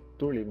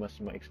 truly, mas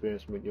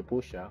ma-experience nyo po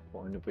siya,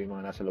 kung ano po yung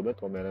mga nasa loob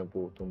ito, meron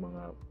po itong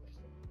mga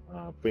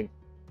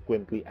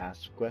frequently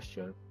asked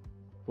question,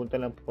 punta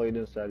lang po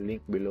kayo dun sa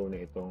link below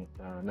na itong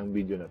ng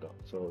video na to.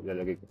 So,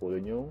 lalagay ko po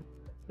dun yung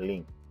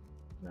link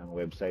ng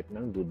website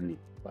ng Doodly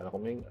para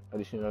kung may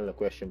additional na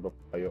question pa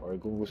kayo or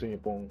kung gusto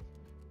niyo pong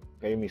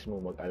kayo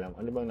mismo mag-alam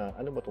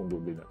ano ba tong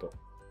Doodly na to.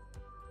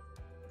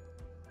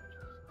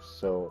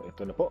 So,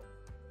 ito na po.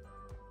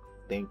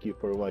 Thank you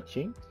for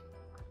watching.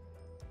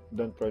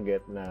 Don't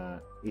forget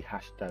na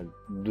i-hashtag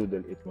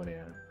Doodle it mo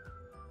na yan.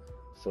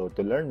 So,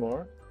 to learn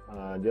more,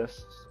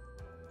 just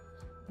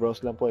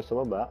browse lang po sa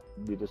baba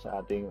dito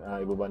sa ating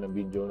ibaba ng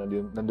video.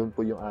 Nandun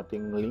po yung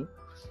ating link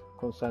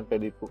kung saan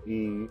pwede po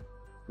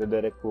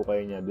i-redirect po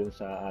kayo niya dun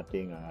sa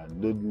ating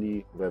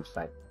Doodly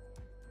website.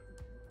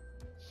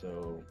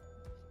 So,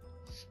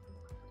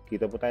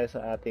 kita po tayo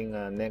sa ating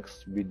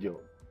next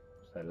video.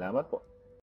 Salamat po.